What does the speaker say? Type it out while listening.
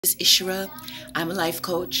This is Ishra. I'm a life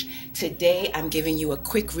coach. Today I'm giving you a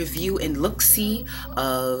quick review and look-see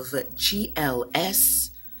of GLS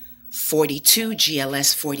 42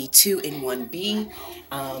 in 1B.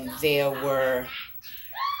 There were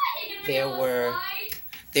there were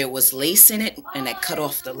there was lace in it, and I cut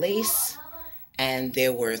off the lace, and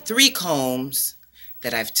there were 3 combs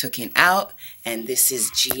that I've taken out, and this is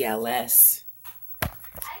GLS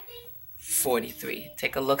 43.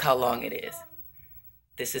 Take a look how long it is.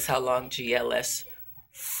 This is how long GLS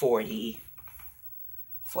 40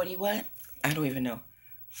 what? I don't even know.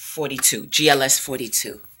 42. GLS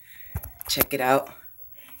 42. Check it out.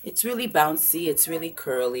 It's really bouncy. It's really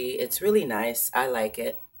curly. It's really nice. I like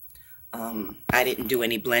it. I didn't do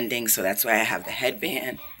any blending, so that's why I have the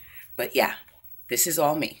headband. But yeah, this is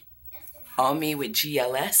all me. All me with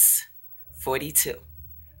GLS 42.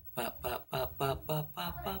 Bop, bop, bop, bop, bop,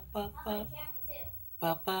 bop, bop, bop, bop.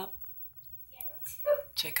 Bop, bop.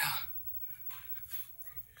 Check out.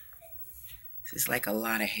 This is like a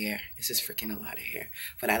lot of hair. This is freaking a lot of hair.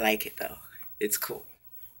 But I like it though. It's cool.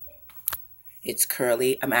 It's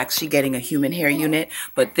curly. I'm actually getting a human hair unit,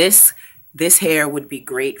 but this hair would be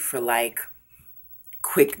great for like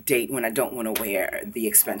quick date when I don't want to wear the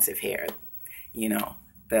expensive hair. You know,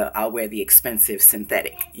 I'll wear the expensive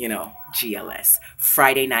synthetic, GLS.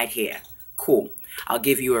 Friday night hair. Cool. I'll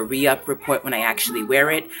give you a re-up report when I actually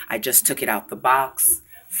wear it. I just took it out the box.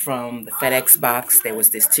 From the F.N.H box, there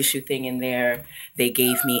was this tissue thing in there. They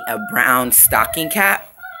gave me a brown stocking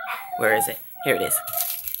cap. Where is it? Here it is.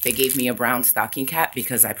 They gave me a brown stocking cap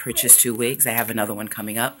because I purchased 2 wigs. I have another one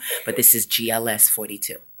coming up, but this is GLS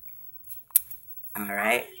 42. All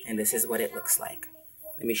right, and this is what it looks like.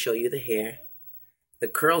 Let me show you the hair. The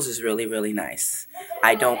curls is really, really nice.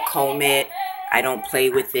 I don't comb it. I don't play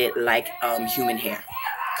with it like human hair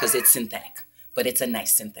because it's synthetic, but it's a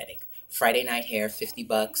nice synthetic. Friday night hair, 50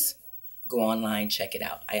 bucks. Go online, check it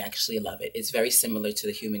out. I actually love it. It's very similar to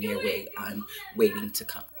the human hair wig I'm waiting to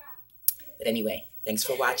come. But anyway, thanks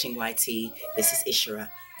for watching, YT. This is Ishra,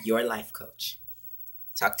 your life coach.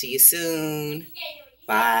 Talk to you soon.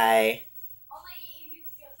 Bye.